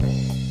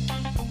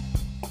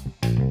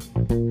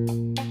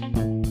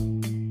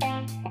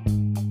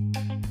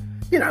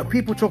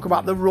people talk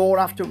about the Raw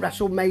after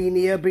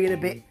WrestleMania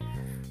being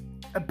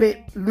a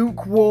bit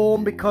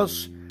lukewarm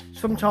because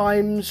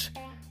sometimes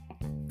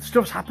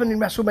stuff's happened in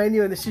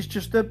WrestleMania and this is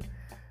just a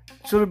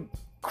sort of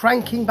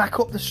cranking back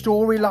up the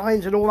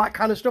storylines and all that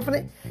kind of stuff.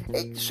 And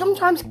it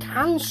sometimes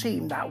can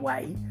seem that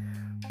way,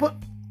 but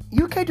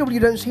UKW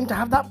don't seem to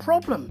have that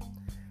problem.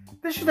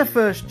 This is the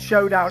first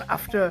showdown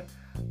after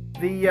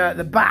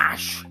the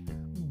bash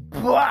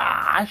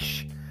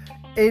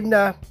in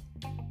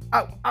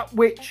at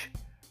which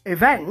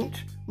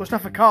event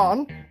Mustafa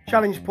Khan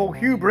challenged Paul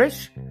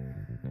Hubris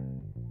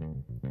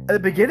at the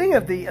beginning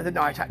of the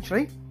night,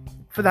 actually,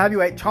 for the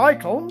heavyweight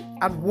title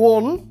and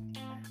won.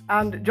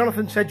 And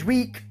Jonathan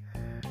Sedgwick,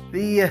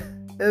 the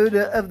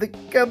owner of the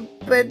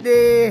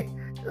company,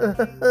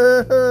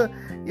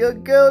 your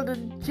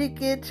golden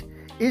ticket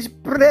is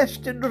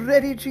pressed and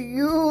ready to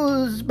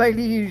use, my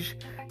liege.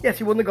 Yes,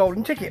 he won the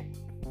golden ticket.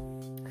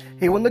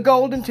 He won the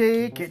golden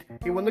ticket.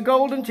 He won the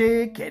golden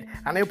ticket.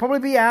 And he'll probably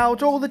be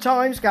out all the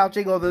time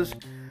scouting others,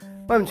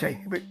 won't he?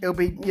 He'll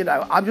be,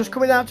 I'm just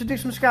coming out to do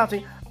some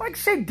scouting, like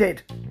Sid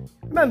did.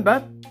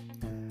 Remember?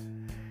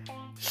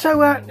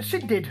 So,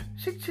 Sid did.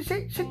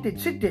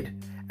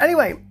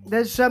 Anyway,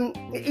 there's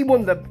he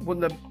won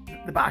the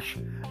bash,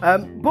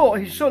 but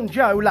his son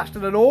Joe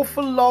lasted an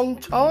awful long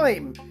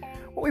time.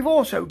 What we've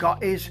also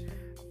got is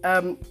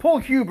Paul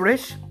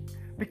Hubris,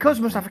 because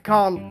Mustafa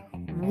Khan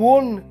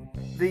won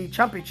the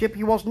championship,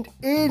 he wasn't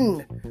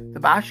in the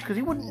bash because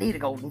he wouldn't need a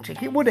golden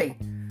ticket, would he?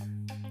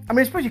 I mean,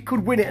 I suppose he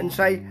could win it and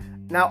say,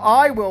 now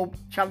I will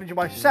challenge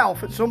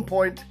myself at some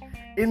point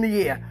in the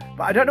year,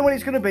 but I don't know when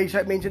it's going to be, so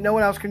it means that no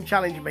one else can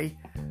challenge me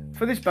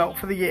for this belt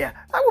for the year.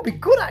 That would be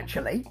good,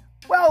 actually.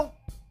 Well,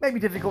 maybe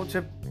difficult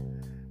to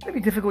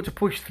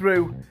push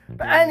through.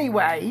 But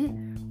anyway,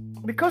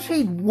 because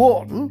he'd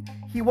won,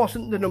 he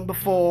wasn't the number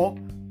 4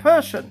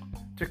 person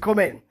to come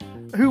in.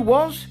 Who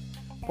was?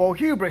 Paul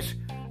Hubris.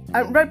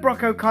 And Red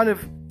Brocco kind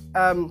of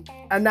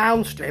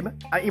announced him.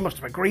 He must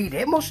have agreed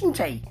it, mustn't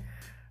he?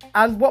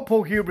 And what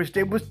Paul Hubris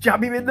did was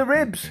jab him in the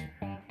ribs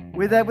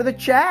with a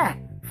chair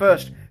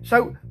first.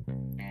 So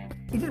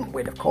he didn't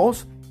win, of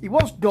course. He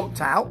was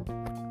dumped out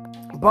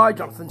by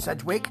Jonathan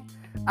Sedgwick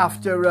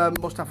after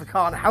Mustafa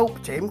Khan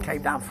helped him,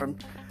 came down from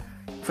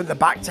the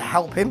back to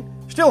help him,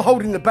 still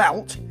holding the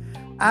belt.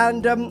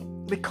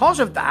 And because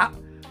of that,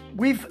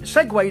 we've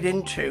segued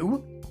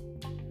into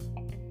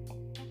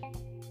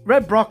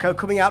Red Brocco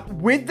coming out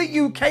with the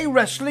UK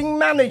Wrestling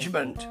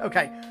Management.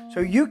 Okay,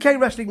 so UK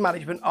Wrestling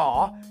Management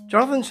are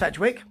Jonathan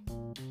Sedgwick,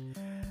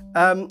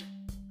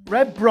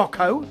 Red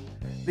Brocco,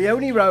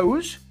 Leonie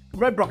Rose.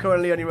 Red Brocco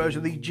and Leonie Rose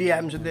are the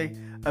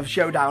GMs of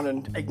Showdown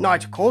and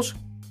Ignite, of course.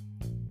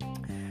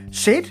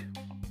 Sid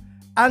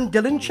and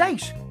Dylan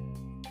Chase.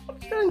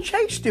 What's Dylan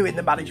Chase doing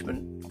the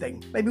management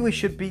thing? Maybe you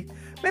should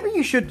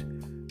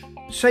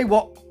say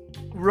what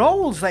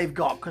roles they've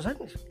got, because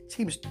it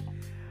seems...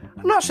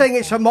 I'm not saying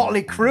it's a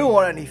motley crew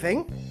or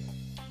anything.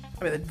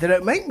 I mean, they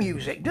don't make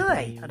music, do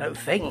they? I don't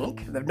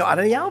think. They've not had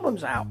any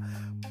albums out.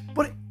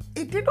 But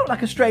it did look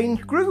like a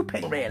strange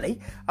grouping, really.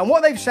 And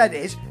what they've said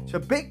is, it's a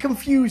bit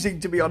confusing,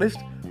 to be honest.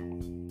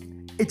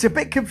 It's a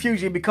bit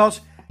confusing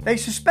because they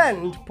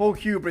suspend Paul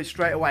Hubris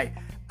straight away.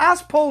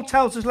 As Paul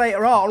tells us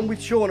later on, with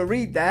Shauna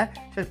Reid there,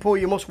 says, Paul,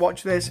 you must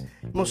watch this,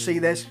 you must see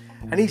this.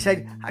 And he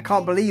said, I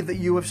can't believe that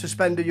you have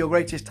suspended your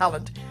greatest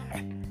talent.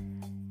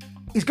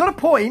 He's got a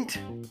point.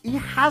 He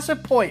has a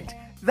point.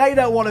 They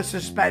don't want to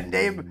suspend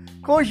him.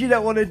 Of course you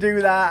don't want to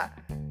do that.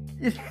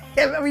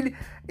 I mean,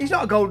 he's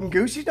not a golden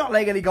goose. He's not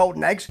laying any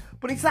golden eggs.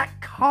 But it's that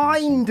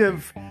kind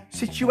of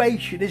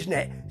situation, isn't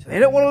it? So they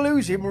don't want to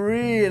lose him,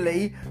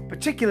 really.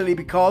 Particularly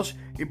because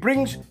he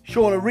brings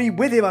Shauna Reid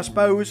with him, I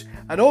suppose.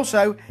 And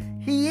also,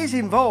 he is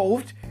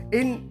involved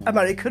in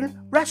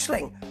American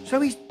wrestling.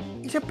 So he's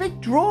a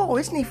big draw,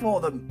 isn't he, for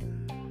them?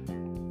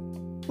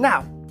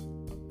 Now,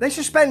 they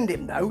suspend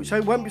him, though, so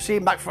we won't be seeing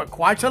him back for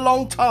quite a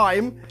long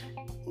time.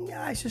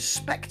 I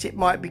suspect it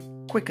might be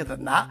quicker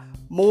than that.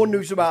 More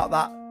news about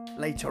that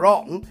later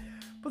on.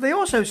 But they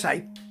also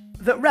say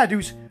that Red,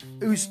 who's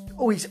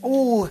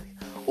all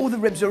the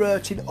ribs are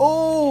hurting. He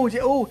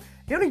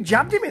only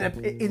jabbed him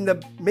in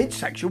the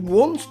midsection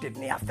once,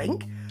 didn't he? I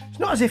think it's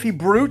not as if he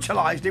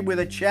brutalised him with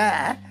a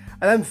chair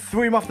and then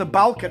threw him off the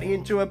balcony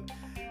into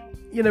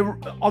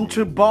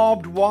onto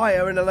barbed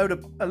wire and a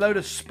load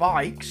of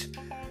spikes.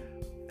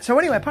 So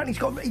anyway,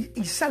 apparently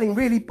he's selling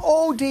really,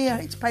 oh dear,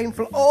 it's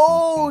painful,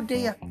 oh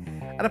dear.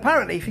 And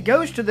apparently if he's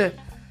going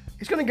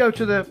to go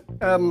to the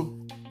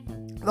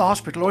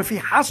hospital, or if he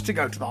has to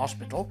go to the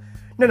hospital,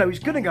 he's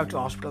going to go to the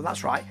hospital,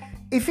 that's right.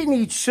 If he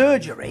needs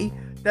surgery,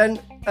 then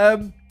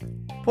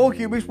Paul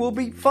Hubris will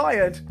be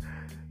fired.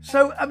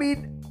 So, I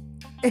mean,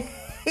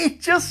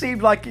 it just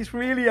seems like it's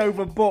really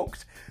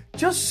overbooked.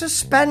 Just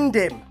suspend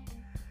him.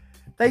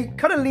 They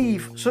kind of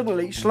leave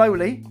suddenly,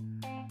 slowly.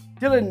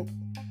 Dylan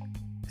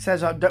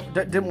says, I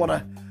didn't want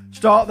to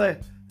start the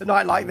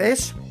night like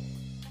this.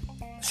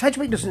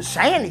 Sedgwick doesn't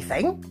say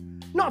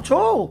anything. Not at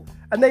all.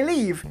 And they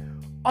leave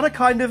on a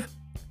kind of,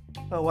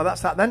 oh, well,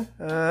 that's that then.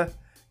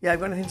 Yeah, I've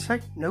got anything to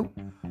say? No.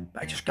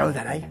 Better just go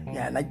then, eh?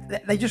 Yeah,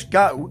 and they just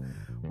go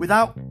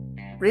without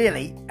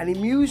really any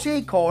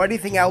music or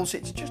anything else.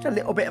 It's just a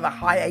little bit of a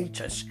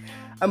hiatus.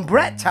 And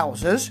Brett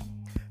tells us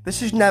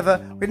we've never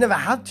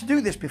had to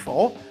do this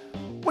before.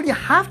 Well, you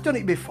have done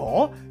it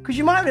before, because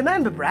you might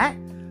remember, Brett,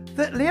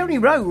 that Leonie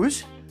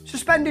Rose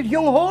suspended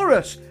young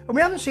Horus, and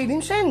we haven't seen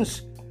him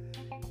since.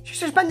 She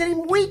suspended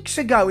him weeks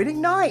ago in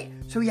Ignite,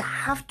 so you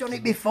have done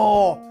it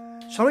before.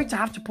 Sorry to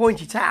have to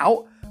point it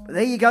out, but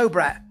there you go,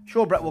 Brett.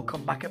 Sure, Brett will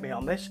come back at me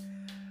on this.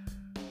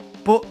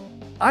 But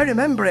I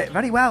remember it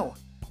very well.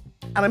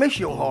 And I miss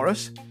young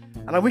Horus,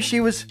 and I wish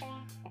he was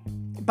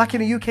back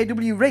in a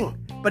UKW ring.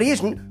 But he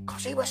isn't,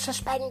 because he was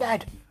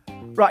suspended.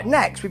 Right,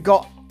 next we've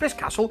got Chris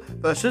Castle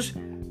versus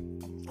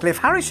Cliff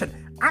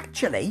Harrison.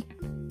 Actually,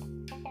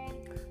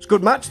 it's a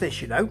good match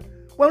this, you know.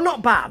 Well,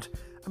 not bad.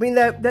 I mean,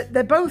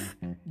 they're both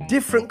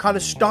different kind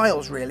of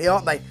styles, really,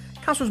 aren't they?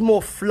 Castle's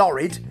more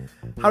florid.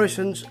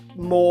 Harrison's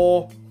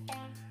more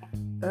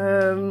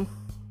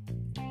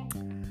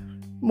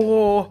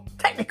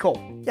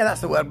technical. Yeah,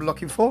 that's the word we're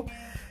looking for.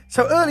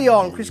 So early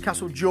on, Chris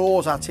Castle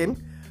jaws at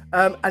him,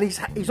 and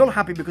he's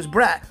unhappy because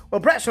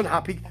Brett's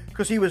unhappy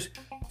because he was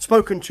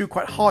spoken to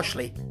quite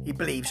harshly, he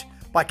believes,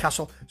 by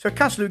Castle. So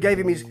Castle, who gave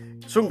him his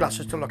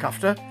sunglasses to look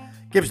after,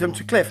 gives them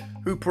to Cliff,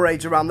 who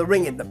parades around the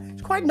ring in them.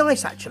 It's quite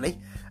nice, actually.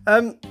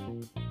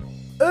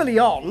 Early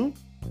on,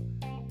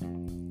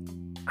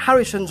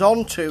 Harrison's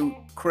on to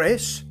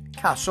Chris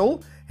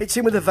Castle, hits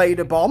him with a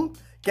Vader bomb,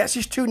 gets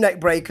his 2 neck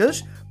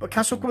breakers, but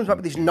Castle comes back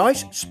with his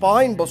nice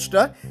spine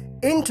buster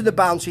into the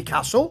bouncy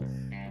Castle.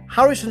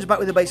 Harrison's back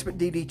with a basement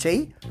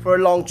DDT for a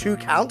long 2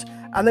 count,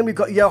 and then we've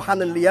got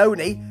Johan and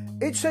Leonie.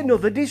 It's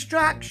another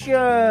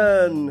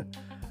distraction.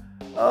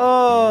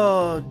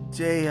 Oh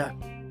dear.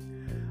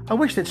 I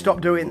wish they'd stop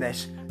doing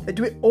this. They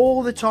do it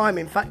all the time.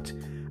 In fact,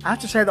 I have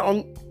to say that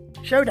on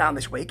Showdown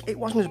this week, it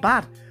wasn't as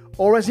bad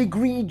or as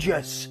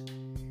egregious.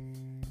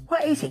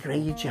 What is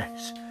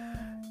egregious?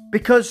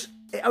 Because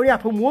it only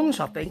happened once,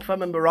 I think, if I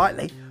remember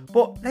rightly,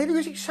 but they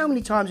use it so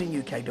many times in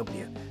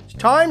UKW. It's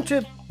time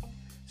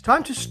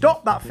to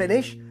stop that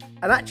finish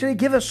and actually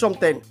give us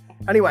something.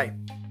 Anyway,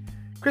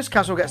 Chris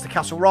Castle gets the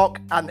Castle Rock,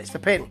 and it's the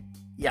pin.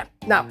 Yeah.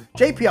 Now,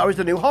 JPR is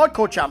the new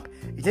hardcore champ.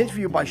 He's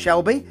interviewed by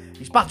Shelby.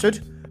 He's battered,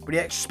 but he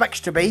expects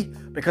to be,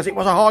 because it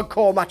was a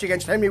hardcore match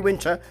against Henry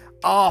Winter.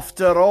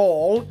 After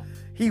all,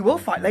 he will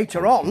fight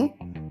later on.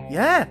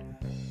 Yeah.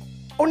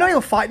 Oh no,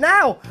 he'll fight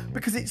now,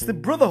 because it's the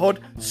Brotherhood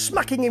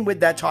smacking him with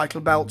their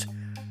title belt.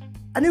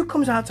 And who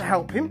comes out to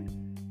help him?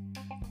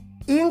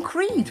 Ian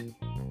Creed.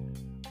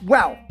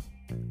 Well,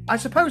 I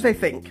suppose they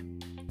think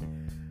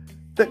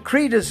that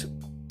Creed has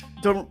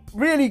done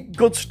really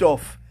good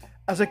stuff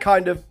as a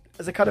kind of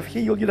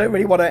heel you don't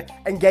really want to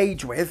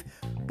engage with,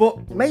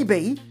 but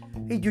maybe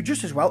he'd do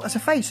just as well as a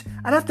face,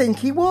 and I think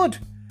he would.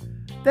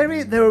 There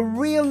are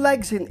real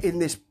legs in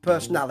this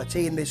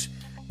personality, in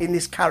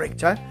this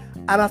character,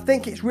 and I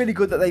think it's really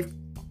good that they've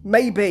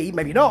maybe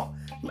not,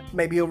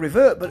 maybe he'll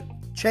revert, but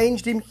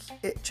changed him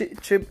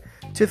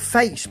to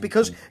face,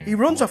 because he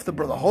runs off the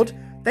Brotherhood.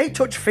 They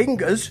touch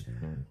fingers.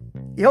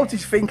 He holds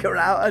his finger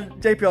out, and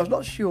JPR's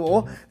not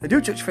sure. They do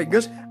touch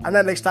fingers, and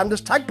then they stand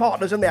as tag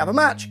partners, and they have a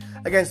match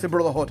against the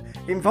Brotherhood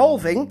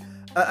involving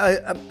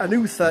an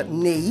Uther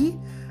knee,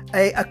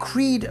 a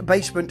Creed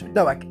basement,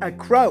 no, a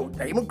Crow,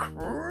 Damon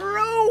Crow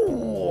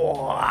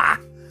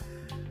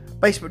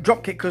basement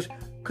dropkick,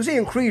 because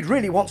Ian Creed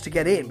really wants to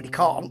get in, but he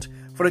can't,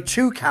 for a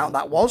 2 count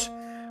that was.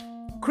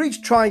 Creed's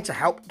trying to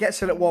help,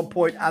 gets in at one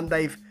point, and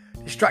they've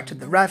distracted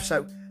the ref,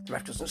 so the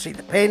ref doesn't see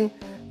the pin.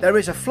 There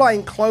is a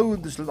flying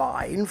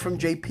clothesline from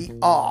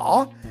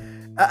JPR,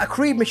 a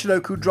Creed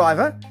Michinoku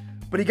driver,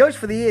 but he goes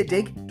for the ear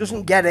dig,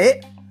 doesn't get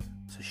it.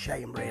 It's a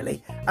shame,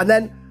 really. And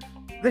then,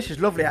 this is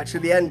lovely, actually,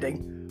 the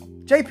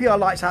ending. JPR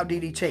lights out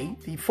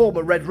DDT, the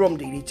former Red Rum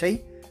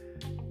DDT,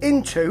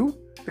 into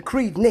the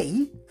Creed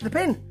knee for the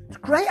pin. It's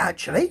great,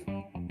 actually.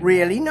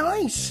 Really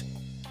nice.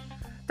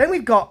 Then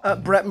we've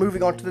got Brett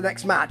moving on to the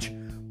next match,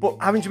 but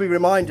having to be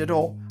reminded,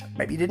 or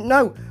maybe you didn't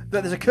know,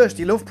 that there's a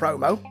Kirsty Love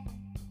promo.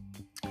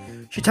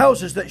 She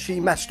tells us that she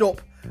messed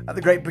up at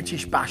the Great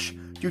British Bash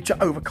due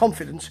to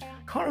overconfidence.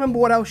 Can't remember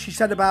what else she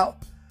said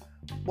about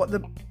what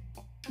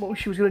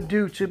she was going to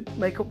do to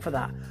make up for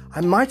that.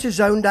 I might have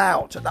zoned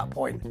out at that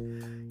point.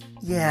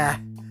 Yeah.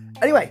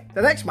 Anyway,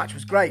 the next match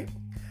was great.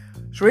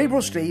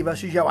 Cerebral Steve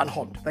versus Johan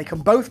Hunt. They can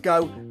both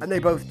go, and they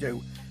both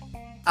do.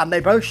 And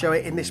they both show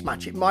it in this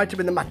match. It might have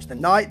been the match of the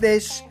night,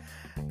 this.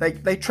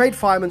 They trade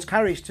fireman's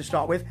carries to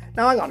start with.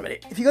 Now, hang on a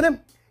minute. If you're going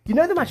to... You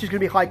know the match is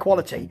going to be high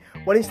quality.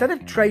 Well, instead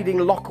of trading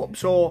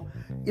lockups or,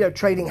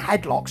 trading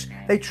headlocks,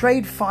 they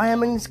trade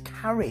fireman's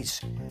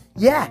carries.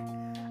 Yeah.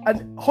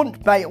 And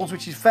Hunt bails,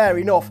 which is fair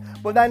enough.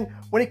 But then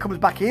when he comes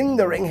back in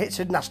the ring, hits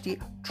a nasty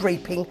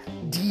draping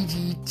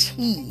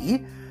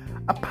DDT.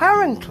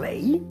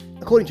 Apparently,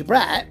 according to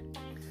Brett,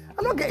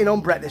 I'm not getting on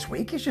Brett this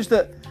week. It's just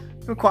that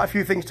there are quite a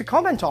few things to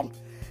comment on.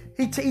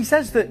 He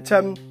says that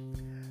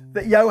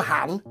that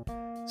Johan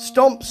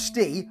stomps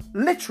Steve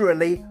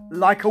literally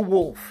like a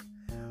wolf.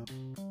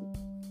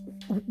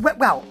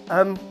 Well,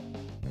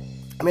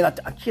 I mean,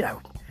 you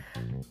know,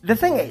 the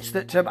thing is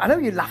that I know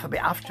you laugh a bit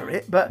after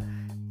it, but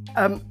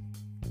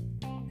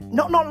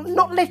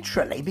not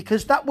literally,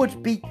 because that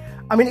would be,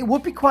 I mean, it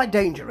would be quite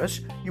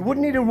dangerous. You would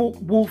need a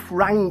wolf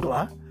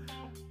wrangler.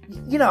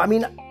 You know, I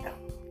mean,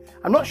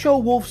 I'm not sure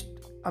wolves,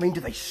 I mean,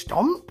 do they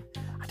stomp?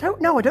 I don't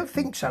know, I don't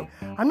think so.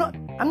 I'm not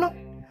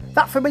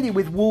that familiar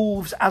with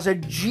wolves as a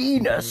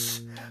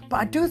genus, but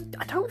I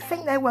don't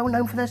think they're well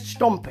known for their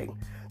stomping.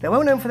 They're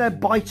well known for their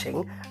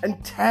biting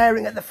and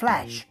tearing at the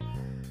flesh.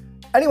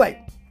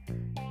 Anyway,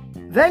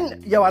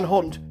 then Johan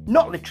Hunt,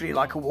 not literally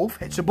like a wolf,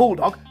 hits a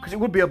bulldog, because it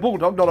would be a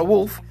bulldog, not a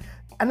wolf,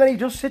 and then he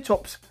does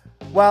sit-ups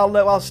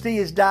while Stee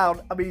is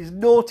down. I mean, he's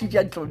naughty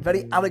gentleman,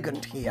 very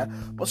arrogant here,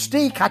 but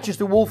Stee catches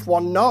the wolf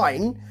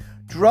 1-9,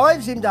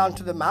 drives him down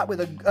to the mat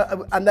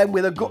and then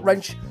with a gut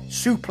wrench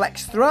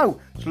suplex throw.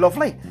 It's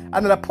lovely.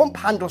 And then a pump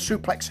handle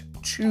suplex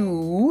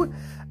 2,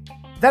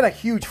 then a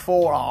huge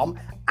forearm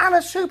and a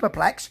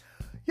superplex.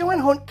 Johan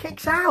Hunt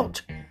kicks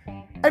out.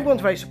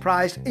 Everyone's very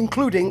surprised,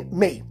 including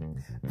me.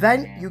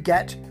 Then you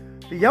get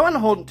the Johan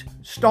Hunt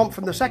stomp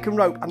from the second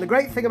rope, and the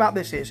great thing about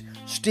this is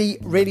Stee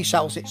really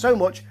sells it so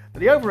much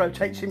that he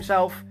over-rotates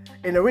himself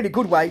in a really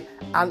good way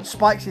and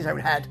spikes his own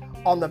head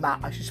on the mat.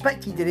 I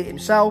suspect he did it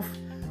himself,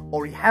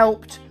 or he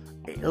helped.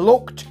 It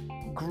looked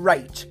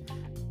great,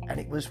 and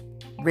it was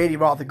really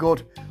rather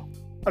good.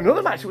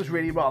 Another match that was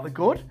really rather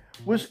good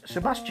was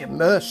Sebastian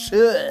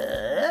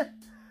Mercer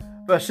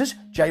versus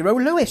J-Ro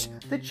Lewis,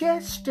 the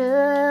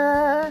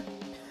Jester.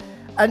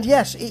 And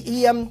yes,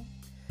 he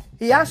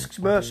asks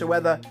Mercer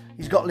whether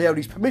he's got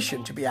Leone's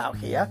permission to be out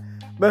here.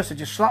 Mercer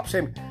just slaps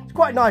him. It's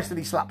quite nice that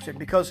he slaps him,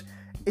 because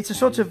it's a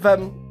sort of,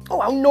 oh,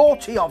 how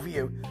naughty of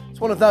you. It's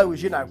one of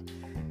those, you know.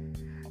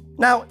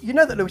 Now, you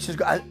know that Lewis has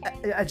got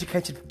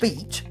educated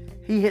feet.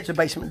 He hits a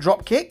basement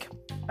drop kick,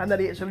 and then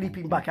he hits a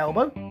leaping back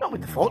elbow, not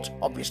with the foot,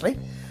 obviously.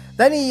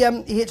 Then he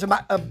hits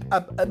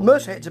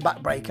Mercer hits a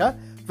backbreaker,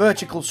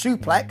 vertical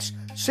suplex,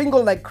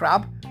 single leg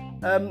crab.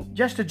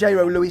 Jester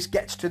J-Ro Lewis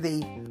gets to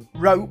the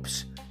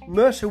ropes.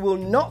 Mercer will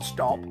not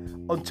stop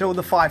until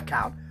the 5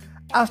 count.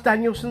 As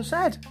Danielson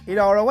said in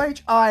ROH,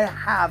 I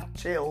have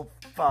till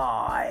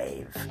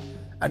 5.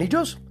 And he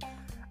does.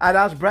 And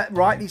as Brett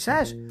rightly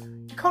says,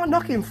 you can't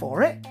knock him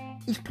for it.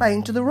 He's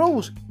playing to the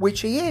rules,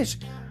 which he is.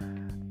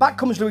 Back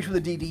comes Lewis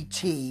with a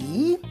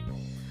DDT,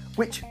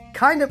 which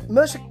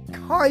Mercer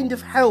kind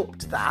of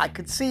helped that. I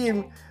could see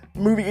him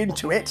moving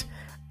into it,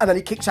 and then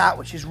he kicks out,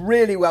 which is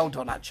really well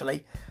done,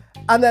 actually.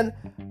 And then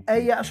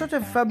a sort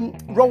of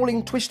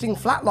rolling, twisting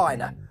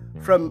flatliner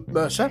from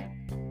Mercer,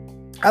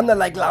 and the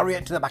leg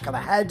lariat to the back of the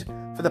head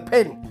for the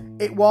pin.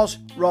 It was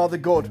rather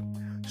good.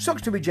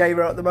 Sucks to be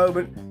J-Ro at the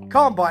moment.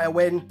 Can't buy a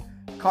win.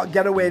 Can't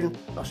get a win.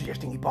 Not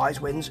suggesting he buys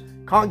wins.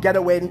 Can't get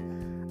a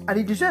win. And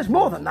he deserves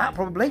more than that,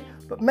 probably.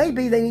 But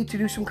maybe they need to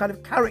do some kind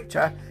of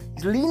character.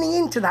 He's leaning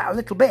into that a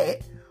little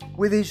bit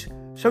with his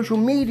social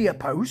media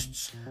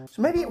posts.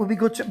 So maybe it would be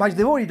good to...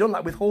 They've already done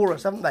that with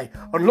Horus, haven't they?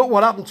 And look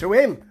what happened to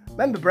him.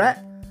 Remember,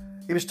 Brett?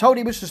 He was told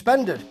he was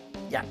suspended.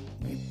 Yeah,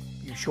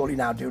 you surely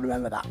now do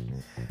remember that.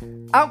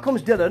 Out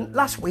comes Dylan.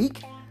 Last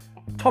week,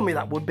 Tommy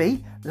that would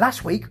be.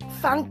 Last week,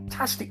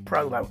 fantastic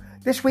promo.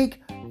 This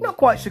week, not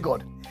quite so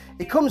good.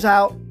 He comes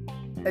out,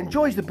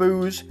 enjoys the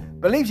booze,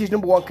 believes he's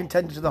number 1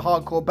 contender to the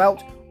hardcore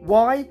belt.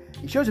 Why?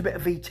 He shows a bit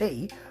of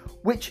VT,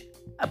 which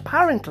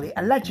apparently,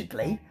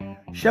 allegedly,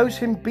 shows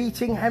him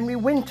beating Henry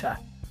Winter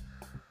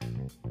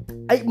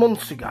 8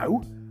 months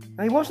ago.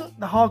 And he wasn't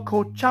the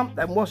hardcore champ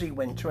then, was he,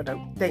 Winter? I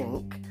don't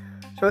think.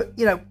 So,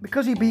 you know,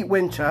 because he beat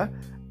Winter,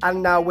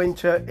 and now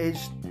Winter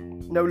is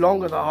no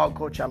longer the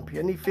hardcore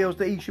champion, he feels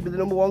that he should be the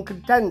number 1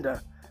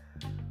 contender.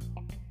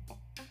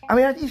 I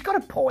mean, he's got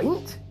a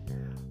point,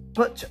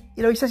 but,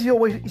 you know, he says he's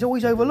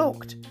always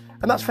overlooked,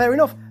 and that's fair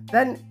enough.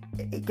 Then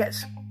it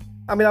gets...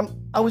 I mean,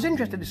 I was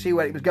interested to see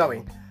where it was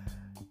going.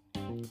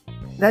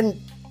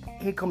 Then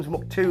here comes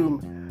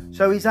Maktoum.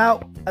 So he's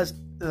out as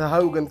the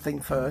Hogan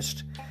thing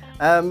first.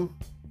 Dylan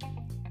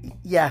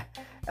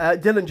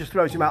just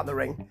throws him out the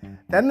ring.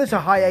 Then there's a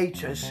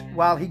hiatus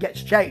while he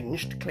gets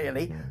changed,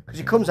 clearly, because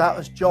he comes out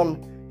as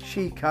John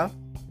Sheikah.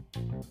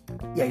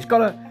 Yeah, he's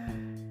got a...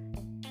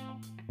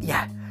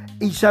 Yeah,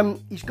 he's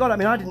got... I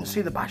mean, I didn't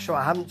see the bash, so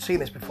I haven't seen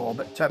this before,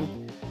 but... I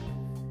mean,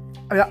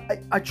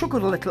 I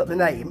chuckled a little at the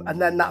name,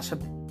 and then that's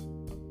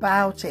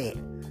about it.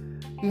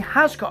 He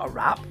has got a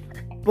rap,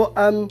 but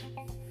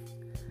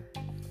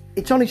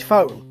it's on his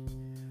phone.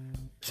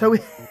 So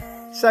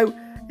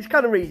he's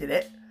kind of reading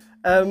it.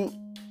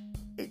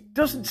 It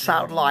doesn't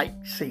sound like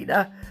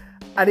Cena,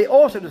 and it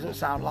also doesn't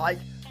sound like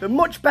the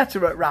much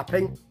better at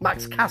rapping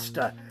Max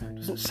Caster.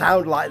 Doesn't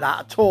sound like that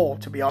at all,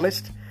 to be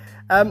honest.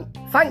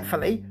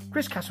 Thankfully,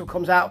 Chris Castle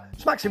comes out,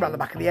 smacks him around the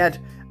back of the head,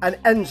 and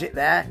ends it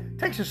there.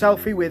 Takes a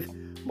selfie with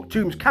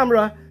Maktoum's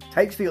camera,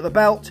 takes the other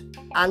belt,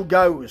 and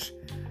goes.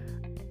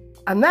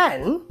 And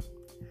then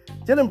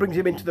Dylan brings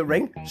him into the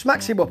ring,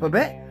 smacks him up a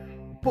bit,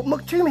 but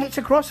Maktoum hits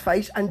a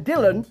crossface and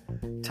Dylan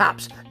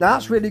taps. Now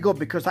that's really good,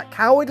 because that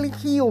cowardly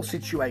heel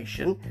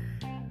situation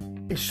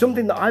is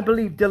something that I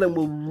believe Dylan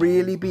will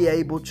really be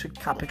able to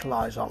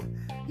capitalise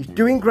on. He's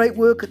doing great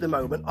work at the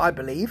moment, I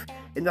believe,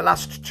 in the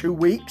last 2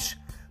 weeks,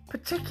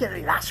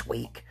 particularly last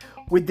week,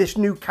 with this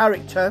new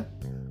character.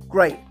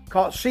 Great.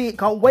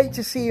 Can't wait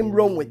to see him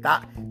run with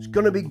that. It's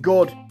going to be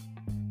good.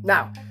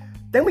 Now,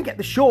 then we get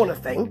the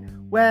Shauna thing,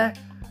 where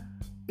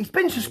he's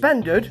been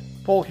suspended,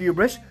 Paul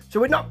Hubris, so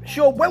we're not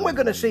sure when we're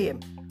going to see him.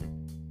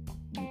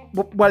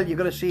 Well, you're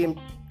going to see him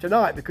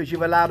tonight because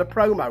you've allowed a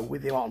promo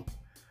with him on.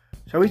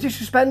 So is he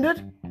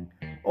suspended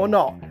or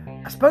not?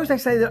 I suppose they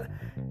say that...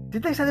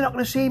 Did they say they're not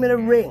going to see him in a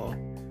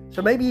ring?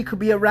 So maybe he could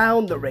be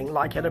around the ring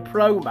like in a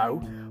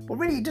promo. But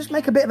really, it does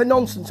make a bit of a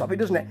nonsense of it,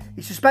 doesn't it?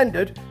 He's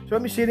suspended, so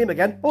let me see him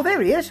again. Oh,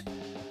 there he is.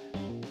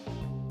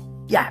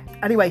 Yeah,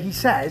 anyway, he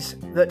says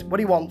that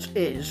what he wants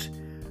is...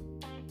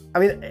 I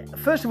mean,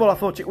 first of all, I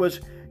thought he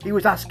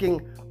was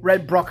asking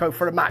Red Brocco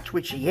for a match,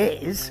 which he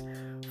is,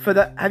 for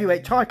the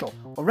heavyweight title.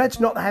 Well, Red's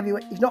not the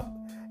heavyweight. He's not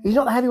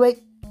the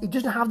heavyweight. He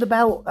doesn't have the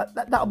belt.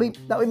 That'll be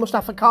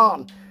Mustafa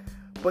Khan.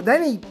 But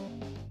then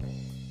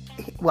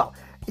well,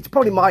 it's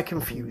probably my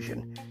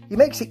confusion. He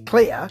makes it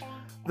clear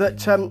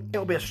that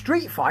it'll be a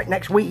street fight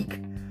next week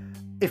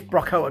if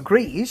Brocco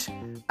agrees,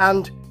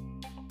 and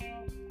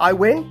I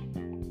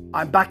win,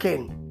 I'm back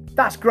in.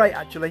 That's great,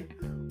 actually.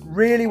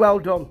 Really well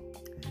done.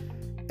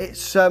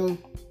 It's a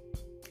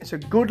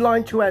good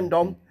line to end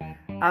on,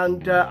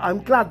 and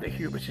I'm glad that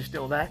Hubris is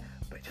still there,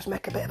 but it does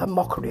make a bit of a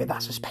mockery of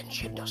that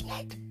suspension, doesn't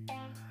it?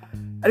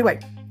 Anyway,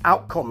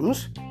 out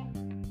comes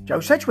Joe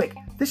Sedgwick.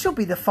 This will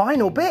be the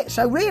final bit,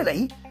 so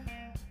really,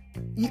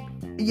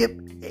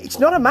 it's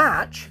not a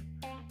match.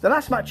 The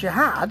last match you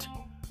had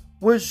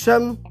was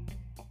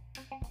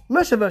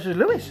Mercer versus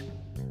Lewis.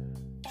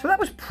 So that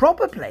was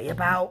probably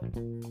about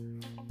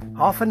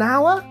half an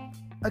hour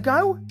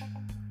ago.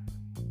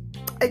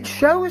 It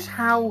shows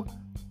how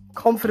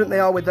confident they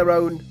are with their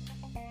own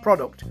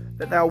product,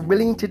 that they are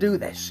willing to do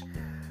this.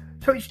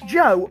 So it's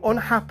Joe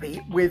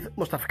unhappy with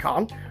Mustafa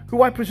Khan,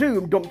 who I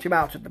presume dumped him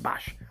out at the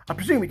Bash. I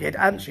presume he did.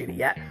 I haven't seen it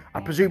yet.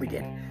 I presume he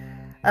did.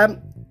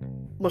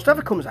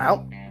 Mustafa comes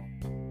out,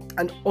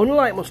 and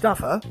unlike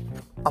Mustafa,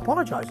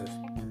 apologises,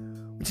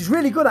 which is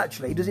really good,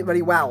 actually. He does it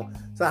very well.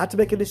 So I had to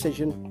make a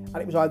decision, and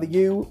it was either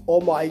you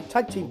or my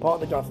tag team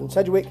partner, Jonathan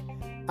Sedgwick,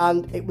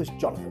 and it was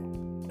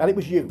Jonathan. And it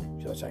was you,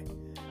 should I say.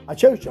 I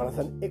chose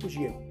Jonathan, it was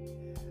you.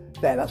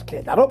 There, that's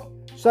cleared that up.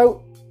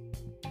 So,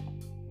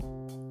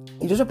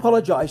 he does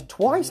apologise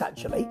twice,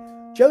 actually.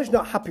 Joe's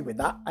not happy with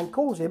that and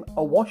calls him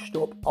a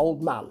washed-up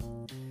old man.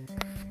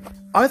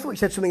 I thought he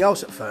said something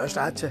else at first.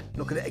 I had to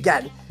look at it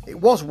again. It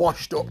was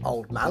washed-up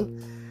old man.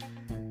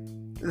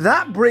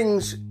 That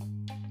brings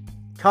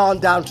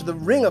Khan down to the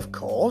ring, of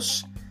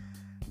course.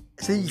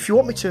 So if you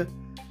want me to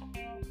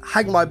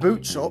hang my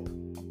boots up,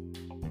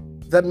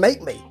 then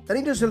make me. Then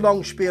he does a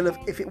long spiel of,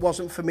 if it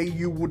wasn't for me,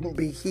 you wouldn't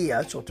be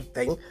here, sort of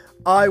thing.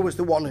 I was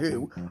the one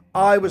who.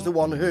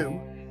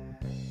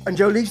 And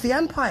Joe leaves the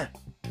Empire.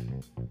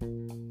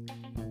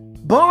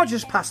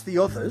 Barges past the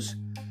others,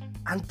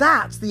 and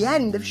that's the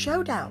end of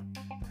Showdown.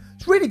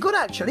 It's really good,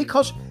 actually,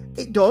 because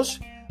it does.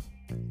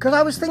 Because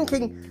I was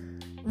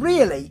thinking,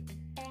 really,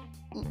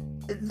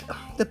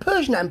 the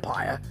Persian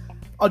Empire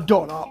are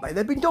done, aren't they?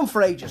 They've been done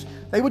for ages.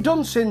 They were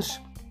done since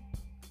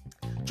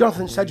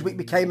Jonathan Sedgwick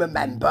became a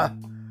member,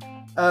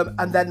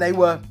 and then they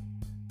were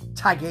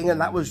tagging, and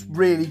that was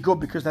really good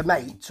because they're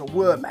mates, or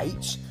were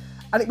mates.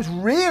 And it was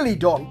really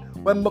done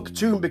when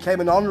Maktoum became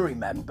an honorary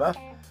member.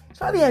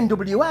 It's like the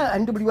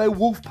NWA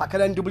Wolfpack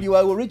and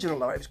NWO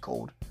Original, it was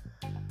called.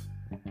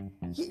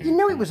 You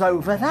knew it was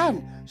over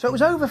then. So it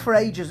was over for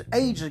ages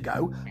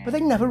ago, but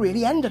they never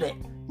really ended it.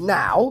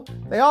 Now,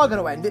 they are going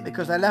to end it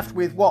because they're left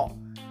with what?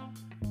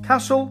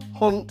 Castle,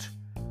 Hunt,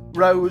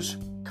 Rose,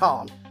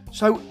 Khan.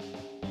 So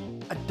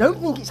I don't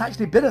think it's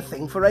actually been a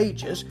thing for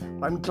ages.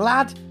 I'm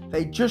glad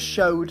they just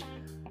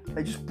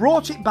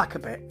brought it back a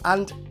bit,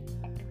 and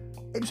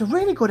it was a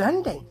really good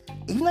ending.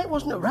 Even though it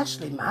wasn't a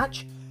wrestling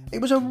match,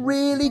 it was a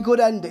really good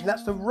ending.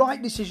 That's the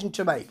right decision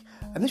to make.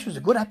 And this was a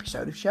good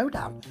episode of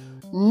Showdown.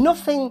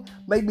 Nothing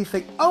made me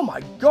think, oh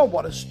my God,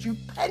 what a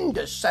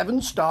stupendous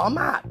 7-star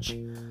match.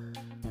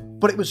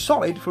 But it was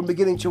solid from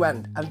beginning to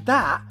end. And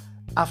that,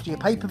 after your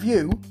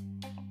pay-per-view,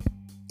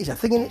 is a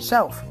thing in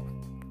itself.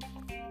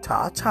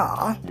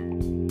 Ta-ta.